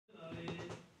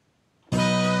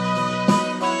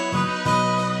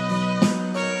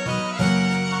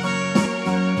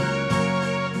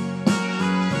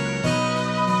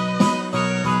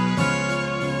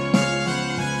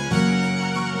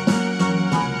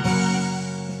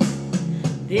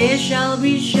There shall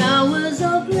be showers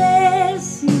of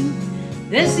blessing.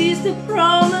 This is the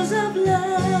promise of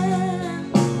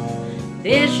love.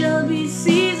 There shall be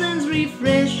seasons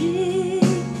refreshing,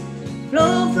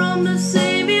 flow from the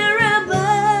Savior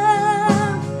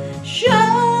above.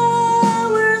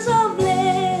 Showers of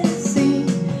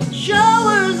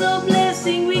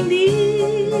blessing we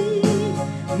need.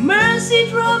 Mercy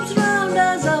drops round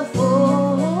us are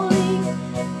falling,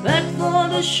 but for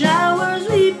the showers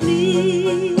we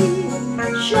plead.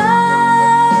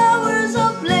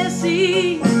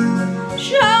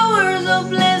 Showers of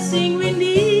blessing we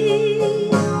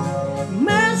need.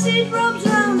 Mercy drops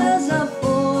round us are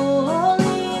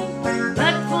falling,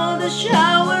 but for the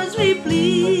showers we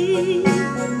plead.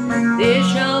 There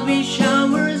shall be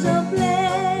showers of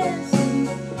blessing.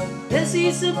 This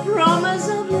is the promise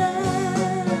of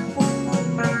love.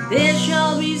 There shall